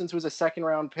Parsons, who was a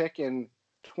second-round pick in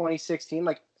 2016.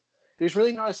 Like, there's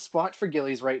really not a spot for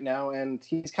Gillies right now, and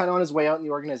he's kind of on his way out in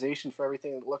the organization for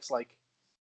everything it looks like.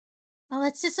 Oh,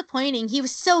 that's disappointing. He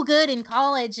was so good in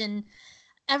college, and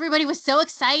everybody was so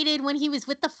excited when he was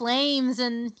with the Flames,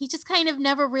 and he just kind of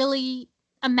never really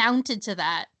amounted to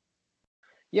that.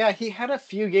 Yeah, he had a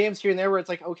few games here and there where it's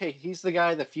like, okay, he's the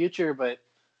guy of the future, but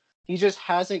he just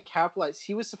hasn't capitalized.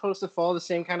 He was supposed to follow the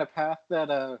same kind of path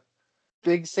that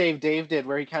Big Save Dave did,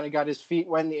 where he kind of got his feet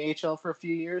wet in the AHL for a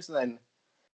few years and then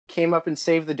came up and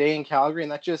saved the day in Calgary,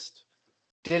 and that just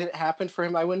didn't happen for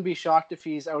him. I wouldn't be shocked if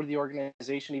he's out of the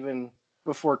organization even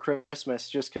before Christmas,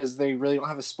 just because they really don't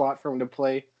have a spot for him to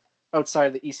play outside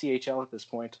of the ECHL at this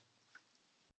point.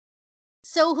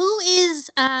 So who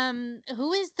is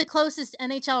the closest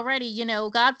NHL ready? You know,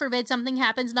 God forbid something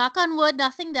happens. Knock on wood,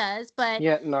 nothing does. But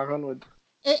yeah, knock on wood.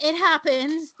 It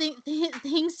happens.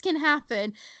 Things can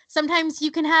happen. Sometimes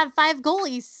you can have 5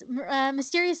 goalies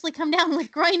mysteriously come down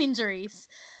with groin injuries.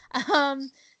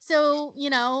 So you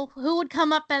know, who would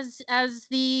come up as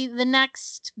the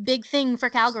next big thing for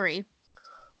Calgary?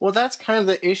 Well, that's kind of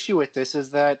the issue with this,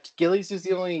 is that Gillies is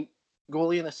the only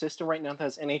goalie in the system right now that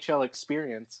has NHL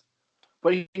experience.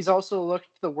 But he's also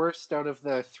looked the worst out of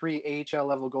the 3 AHL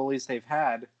level goalies they've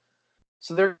had.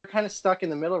 So they're kind of stuck in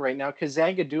the middle right now, because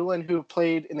Zagadulin, who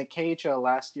played in the KHL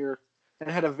last year and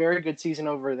had a very good season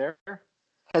over there,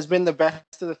 has been the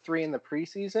best of the 3 in the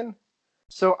preseason.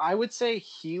 So I would say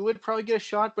he would probably get a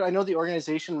shot, but I know the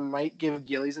organization might give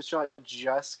Gillies a shot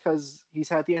just because he's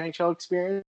had the NHL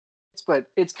experience.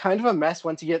 But it's kind of a mess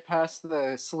once you get past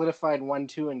the solidified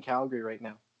 1-2 in Calgary right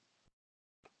now.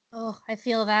 Oh, I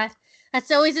feel that. That's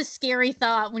always a scary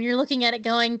thought when you're looking at it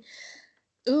going,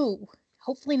 ooh,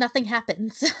 hopefully nothing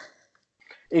happens.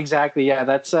 Exactly, yeah.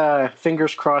 That's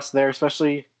fingers crossed there,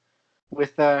 especially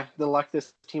with the luck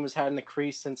this team has had in the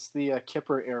crease since the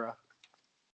Kipper era.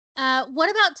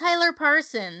 What about Tyler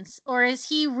Parsons? Or is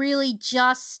he really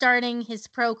just starting his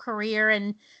pro career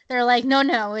and they're like, no,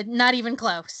 not even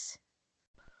close?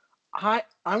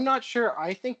 I'm not sure.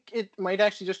 I think it might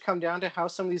actually just come down to how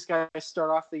some of these guys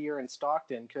start off the year in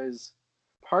Stockton, because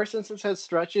Parsons has had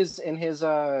stretches in his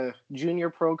junior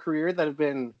pro career that have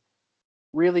been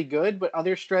really good, but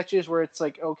other stretches where it's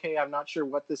like, okay, I'm not sure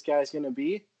what this guy's going to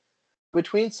be.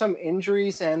 Between some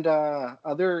injuries and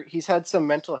he's had some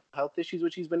mental health issues,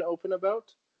 which he's been open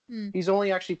about. He's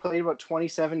only actually played about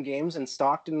 27 games in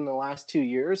Stockton in the last 2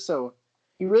 years, so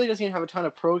he really doesn't even have a ton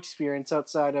of pro experience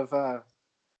outside of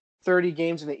 30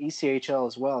 games in the ECHL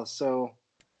as well. So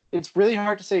it's really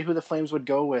hard to say who the Flames would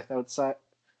go with outside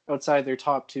their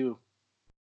top 2.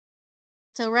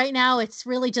 So right now it's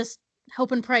really just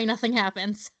hope and pray nothing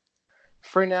happens.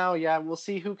 For now, yeah, we'll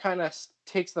see who kind of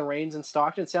takes the reins in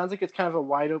Stockton. It sounds like it's kind of a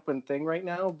wide open thing right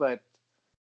now, but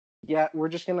yeah, we're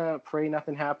just going to pray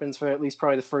nothing happens for at least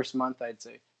probably the first month, I'd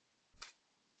say.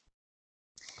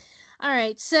 All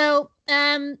right. So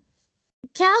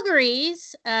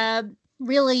Calgary's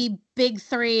really big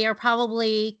 3 are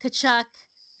probably Tkachuk,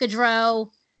 Gaudreau,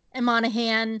 and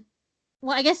Monahan.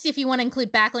 Well, I guess if you want to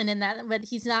include Backlund in that, but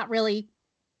he's not really,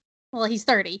 well, he's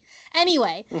 30.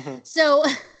 Anyway, So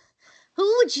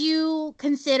who would you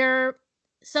consider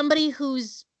somebody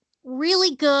who's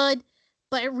really good,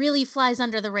 but it really flies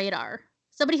under the radar?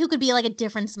 Somebody who could be like a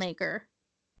difference maker.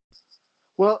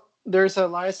 Well, there's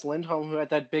Elias Lindholm, who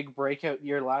had that big breakout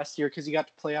year last year because he got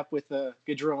to play up with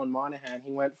Gaudreau and Monahan.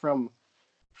 He went from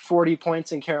 40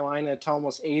 points in Carolina to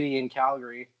almost 80 in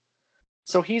Calgary.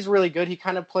 So he's really good. He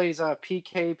kind of plays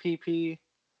PK, PP.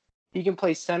 He can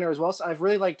play center as well. So I've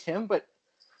really liked him. But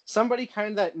somebody kind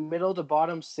of that middle to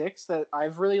bottom 6 that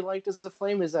I've really liked as the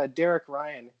Flame is Derek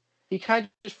Ryan. He kind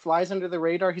of just flies under the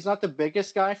radar. He's not the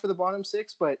biggest guy for the bottom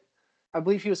 6, but I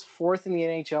believe he was 4th in the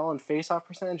NHL in faceoff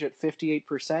percentage at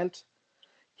 58%.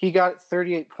 He got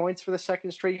 38 points for the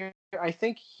second straight year. I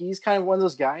think he's kind of one of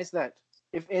those guys that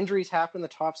if injuries happen in the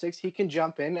top 6, he can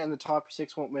jump in and the top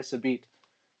 6 won't miss a beat.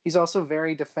 He's also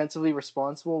very defensively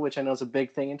responsible, which I know is a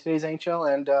big thing in today's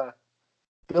NHL, and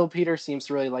Bill Peters seems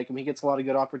to really like him. He gets a lot of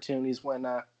good opportunities when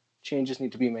changes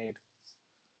need to be made.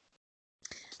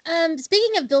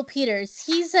 Speaking of Bill Peters,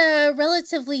 he's a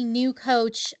relatively new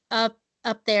coach up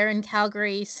there in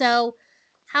Calgary. So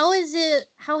how has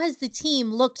the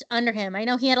team looked under him? I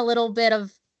know he had a little bit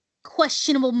of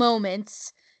questionable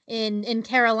moments in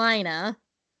Carolina?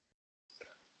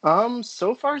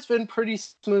 So far it's been pretty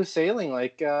smooth sailing.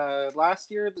 Like last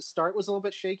year, the start was a little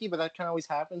bit shaky, but that kind of always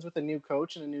happens with a new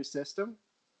coach and a new system.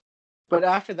 But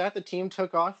after that, the team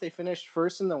took off. They finished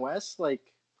first in the West.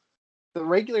 Like the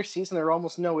regular season, there were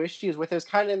almost no issues with it. It was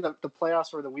kind of in the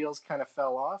playoffs where the wheels kind of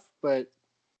fell off. But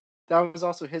that was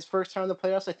also his first time in the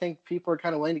playoffs. I think people are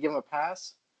kind of willing to give him a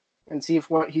pass and see if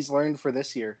what he's learned for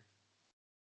this year.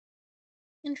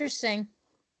 Interesting.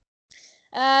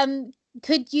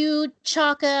 Could you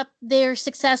chalk up their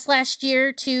success last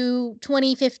year to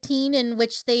 2015, in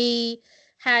which they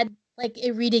had like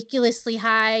a ridiculously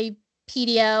high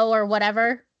PDO or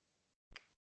whatever?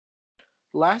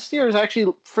 Last year is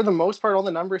actually, for the most part, all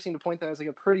the numbers seem to point that as like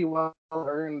a pretty well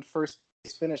earned first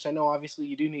place finish. I know obviously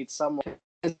you do need some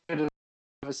as good of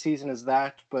a season as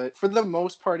that, but for the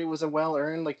most part, it was a well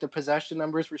earned. Like the possession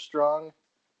numbers were strong,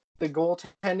 the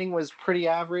goaltending was pretty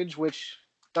average, which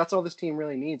that's all this team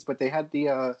really needs. But they had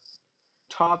the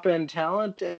top end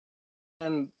talent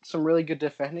and some really good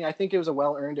defending. I think it was a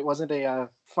well earned. It wasn't a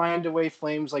find away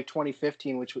Flames like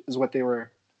 2015, which is what they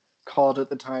were called at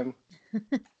the time.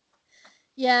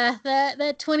 Yeah,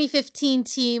 that 2015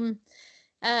 team,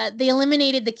 they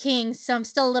eliminated the Kings, so I'm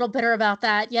still a little bitter about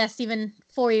that. Yes, even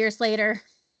 4 years later.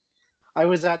 I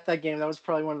was at that game. That was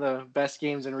probably one of the best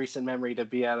games in recent memory to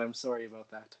be at. I'm sorry about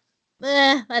that.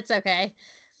 That's okay.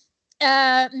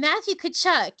 Matthew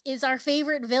Tkachuk is our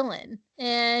favorite villain,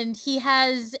 and he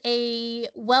has a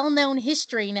well-known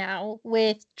history now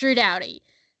with Drew Doughty.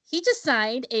 He just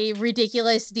signed a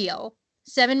ridiculous deal,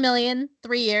 $7 million,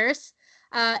 3 years.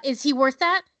 Is he worth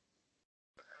that?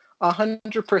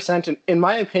 100%. In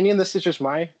my opinion, this is just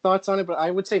my thoughts on it, but I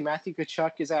would say Matthew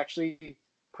Tkachuk is actually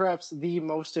perhaps the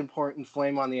most important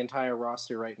Flame on the entire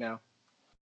roster right now.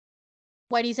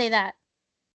 Why do you say that?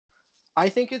 I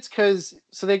think it's because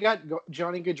they got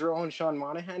Johnny Gaudreau and Sean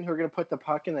Monahan who are going to put the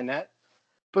puck in the net,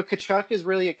 but Tkachuk has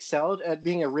really excelled at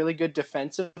being a really good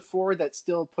defensive forward that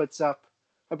still puts up.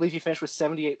 I believe he finished with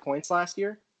 78 points last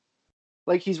year.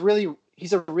 Like he's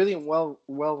a really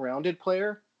well-rounded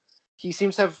player. He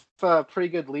seems to have pretty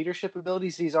good leadership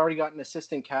abilities. He's already got an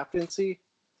assistant captaincy.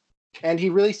 And he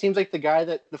really seems like the guy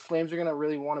that the Flames are going to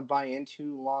really want to buy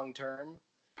into long term.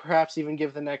 Perhaps even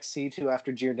give the next C to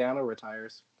after Giordano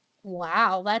retires.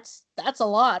 Wow, that's a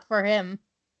lot for him.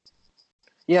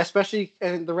 Yeah, especially,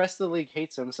 and the rest of the league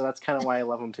hates him, so that's kind of why I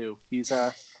love him too. We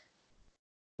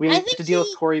had to deal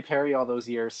with Corey Perry all those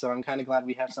years, so I'm kind of glad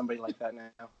we have somebody like that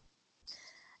now.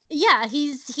 Yeah,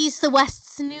 he's the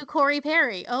West's new Corey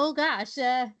Perry. Oh gosh,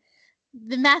 the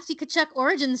Matthew Tkachuk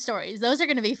origin stories. Those are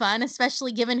going to be fun,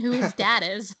 especially given who his dad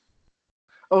is.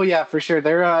 Oh yeah, for sure.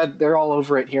 They're all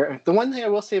over it here. The one thing I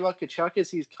will say about Tkachuk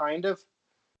is he's kind of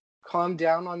calmed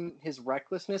down on his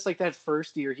recklessness. Like that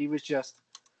first year, he was just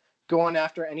going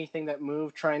after anything that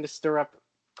moved, trying to stir up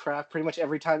crap pretty much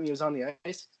every time he was on the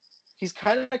ice. He's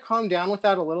kind of calmed down with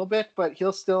that a little bit, but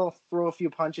he'll still throw a few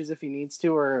punches if he needs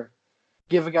to, or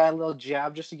give a guy a little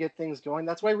jab just to get things going.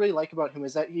 That's what I really like about him,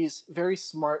 is that he's very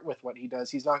smart with what he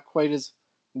does. He's not quite as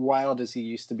wild as he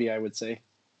used to be, I would say.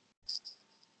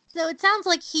 So it sounds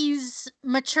like he's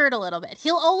matured a little bit.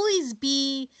 He'll always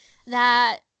be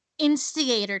that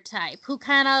instigator type who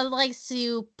kind of likes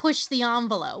to push the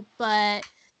envelope, but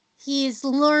he's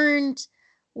learned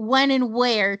when and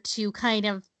where to kind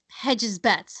of hedge his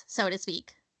bets, so to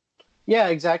speak. Yeah,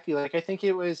 exactly. Like I think he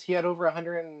had over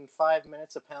 105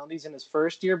 minutes of penalties in his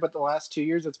first year, but the last 2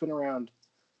 years it's been around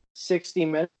 60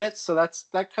 minutes. So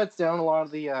that cuts down a lot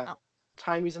of the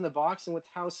time he's in the box, and with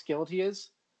how skilled he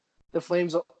is, the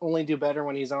Flames only do better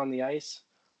when he's on the ice.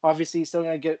 Obviously, he's still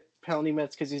going to get penalty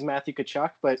minutes because he's Matthew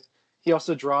Tkachuk, but he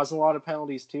also draws a lot of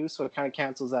penalties too, so it kind of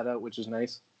cancels that out, which is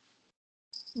nice.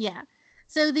 Yeah.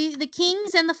 So the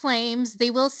Kings and the Flames,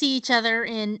 they will see each other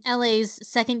in LA's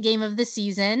second game of the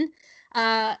season.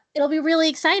 It'll be really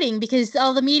exciting because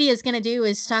all the media is going to do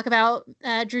is talk about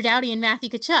Drew Doughty and Matthew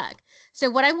Tkachuk. So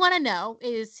what I want to know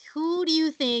is, who do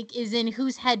you think is in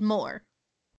whose head more?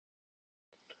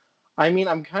 I mean,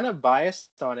 I'm kind of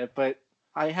biased on it, but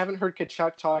I haven't heard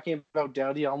Tkachuk talking about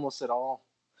Doughty almost at all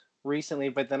recently,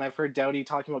 but then I've heard Doughty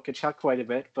talking about Tkachuk quite a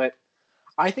bit. But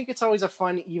I think it's always a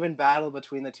fun, even battle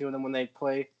between the two of them when they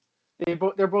play.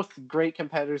 They're both great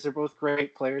competitors. They're both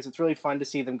great players. It's really fun to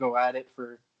see them go at it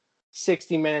for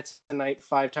 60 minutes a night,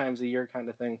 5 times a year kind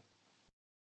of thing.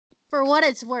 For what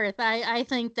it's worth, I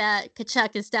think that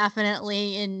Tkachuk is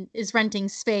definitely is renting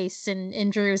space in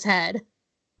Drew's head.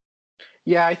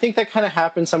 Yeah, I think that kind of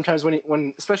happens sometimes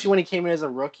especially when he came in as a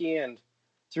rookie and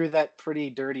threw that pretty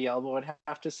dirty elbow, I'd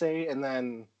have to say, and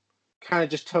then kind of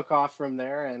just took off from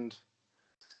there. And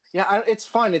Yeah, it's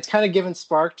fun. It's kind of given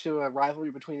spark to a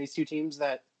rivalry between these two teams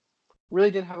that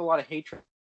really didn't have a lot of hatred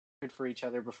for each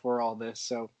other before all this.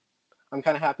 So I'm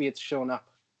kind of happy it's shown up.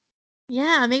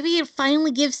 Yeah, maybe it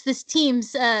finally gives this team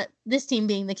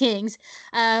being the Kings,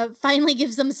 finally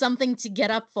gives them something to get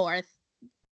up for.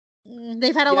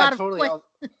 They've had a lot of totally.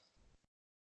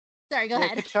 Sorry, go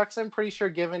ahead. Kachuk's, I'm pretty sure,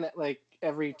 given like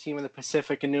every team in the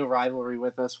Pacific a new rivalry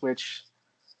with us, which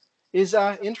is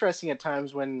interesting at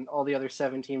times when all the other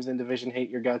 7 teams in division hate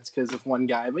your guts because of one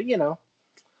guy. But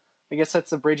I guess that's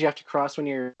the bridge you have to cross when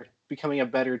you're becoming a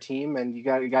better team, and you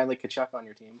got a guy like Tkachuk on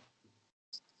your team.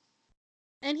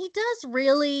 And he does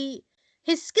really,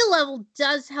 his skill level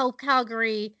does help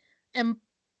Calgary and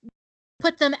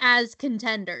put them as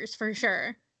contenders for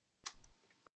sure.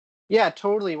 Yeah,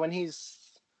 totally.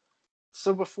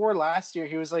 So before last year,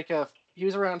 he was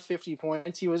around 50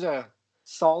 points. He was a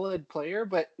solid player,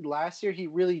 but last year he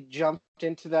really jumped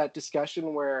into that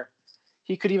discussion where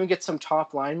he could even get some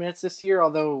top line minutes this year,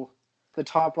 although the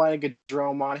top line of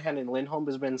Gaudreau, Monahan, and Lindholm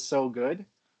has been so good.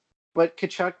 But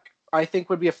Tkachuk, I think,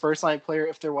 would be a first-line player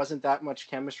if there wasn't that much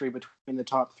chemistry between the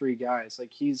top 3 guys.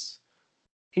 Like, he's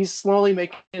slowly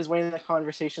making his way in the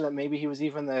conversation that maybe he was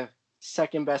even the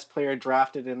second-best player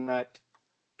drafted in that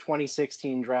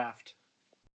 2016 draft.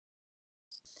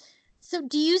 So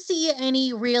do you see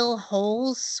any real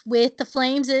holes with the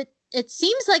Flames? It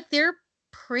seems like they're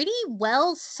pretty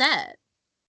well set.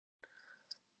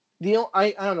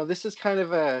 I don't know. This is kind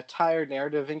of a tired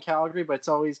narrative in Calgary, but it's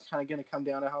always kind of going to come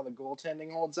down to how the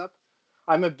goaltending holds up.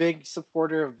 I'm a big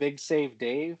supporter of Big Save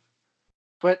Dave,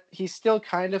 but he's still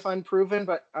kind of unproven.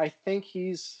 But I think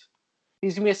he's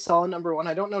going to be a solid number 1.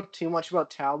 I don't know too much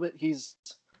about Talbot. He's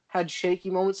had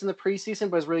shaky moments in the preseason,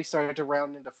 but has really started to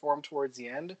round into form towards the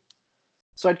end.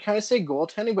 So I'd kind of say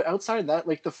goaltending, but outside of that,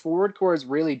 like the forward core is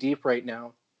really deep right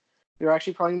now. They're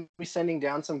actually probably going to be sending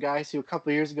down some guys who a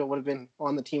couple of years ago would have been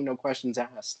on the team, no questions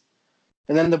asked.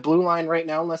 And then the blue line right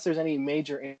now, unless there's any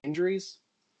major injuries,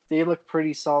 they look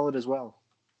pretty solid as well.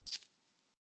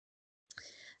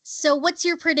 So what's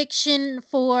your prediction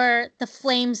for the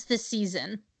Flames this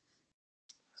season?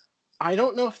 I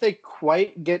don't know if they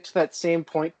quite get to that same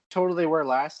point total they were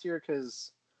last year,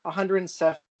 because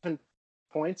 107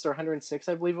 points or 106,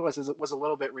 I believe it was a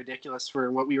little bit ridiculous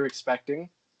for what we were expecting.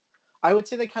 I would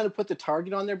say they kind of put the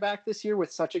target on their back this year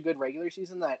with such a good regular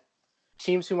season that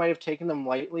teams who might have taken them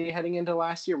lightly heading into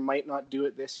last year might not do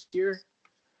it this year.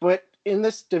 But in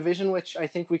this division, which I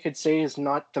think we could say is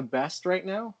not the best right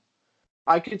now,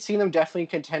 I could see them definitely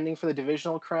contending for the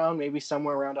divisional crown, maybe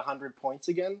somewhere around 100 points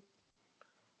again.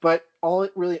 But all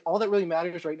that really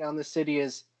matters right now in this city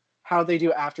is how they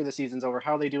do after the season's over,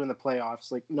 how they do in the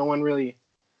playoffs. Like,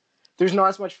 there's not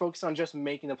as much focus on just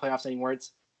making the playoffs anymore.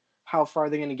 It's how far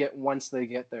they're going to get once they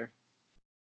get there.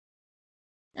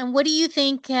 And what do you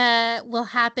think will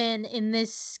happen in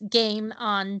this game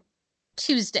on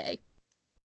Tuesday?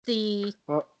 I'd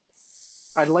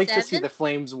like to see the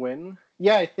Flames win.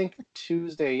 Yeah, I think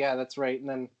Tuesday. Yeah, that's right. And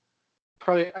then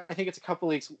probably, I think it's a couple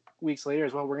weeks later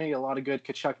as well. We're going to get a lot of good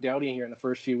Tkachuk Doughty here in the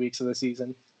first few weeks of the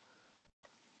season.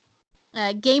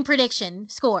 Game prediction,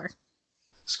 score.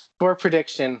 Score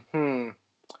prediction.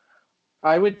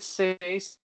 I would say,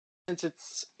 since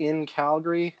it's in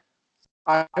Calgary,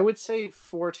 I would say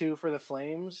 4-2 for the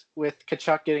Flames, with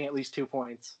Tkachuk getting at least 2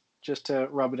 points, just to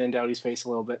rub it in Doughty's face a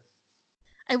little bit.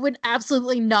 I would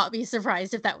absolutely not be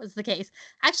surprised if that was the case.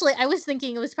 Actually, I was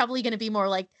thinking it was probably going to be more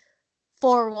like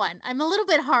 4-1. I'm a little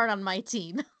bit hard on my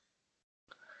team.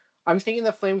 I'm thinking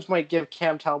the Flames might give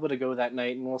Cam Talbot a go that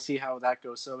night, and we'll see how that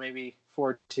goes. So maybe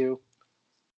 4-2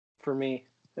 for me,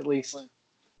 at least.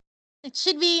 It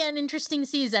should be an interesting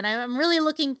season. I'm really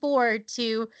looking forward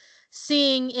to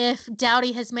seeing if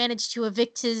Doughty has managed to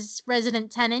evict his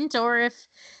resident tenant, or if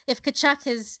Tkachuk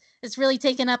has really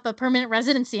taken up a permanent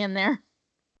residency in there.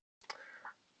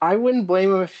 I wouldn't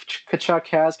blame him if Tkachuk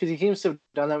has, because he seems to have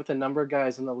done that with a number of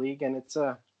guys in the league, and it's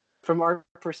from our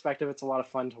perspective, it's a lot of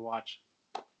fun to watch.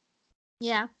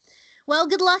 Yeah. Well,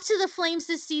 good luck to the Flames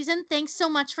this season. Thanks so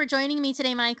much for joining me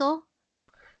today, Michael.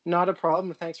 Not a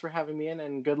problem. Thanks for having me in,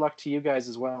 and good luck to you guys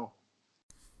as well.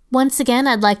 Once again,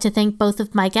 I'd like to thank both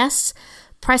of my guests,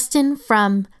 Preston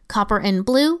from Copper and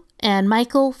Blue and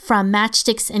Michael from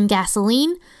Matchsticks and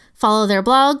Gasoline. Follow their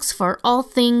blogs for all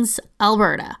things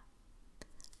Alberta.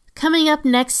 Coming up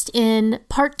next in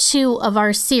part 2 of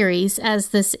our series, as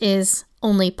this is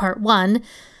only part 1,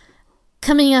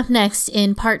 coming up next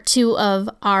in part 2 of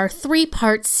our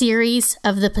 3-part series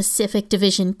of the Pacific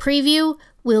Division preview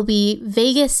will be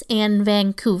Vegas and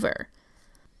Vancouver.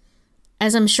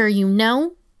 As I'm sure you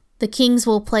know, the Kings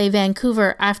will play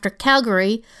Vancouver after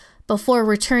Calgary, before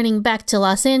returning back to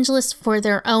Los Angeles for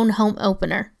their own home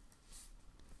opener.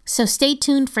 So stay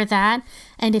tuned for that.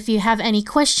 And if you have any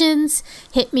questions,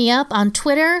 hit me up on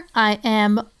Twitter. I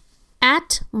am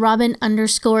at Robin_JFTC,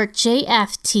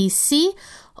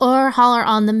 or holler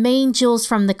on the main Jewels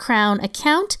from the Crown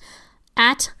account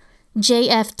at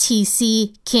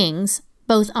JFTC Kings,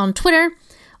 both on Twitter,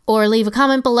 or leave a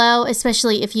comment below,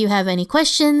 especially if you have any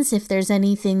questions, if there's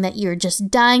anything that you're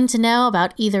just dying to know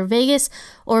about either Vegas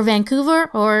or Vancouver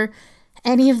or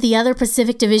any of the other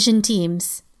Pacific Division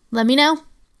teams. Let me know.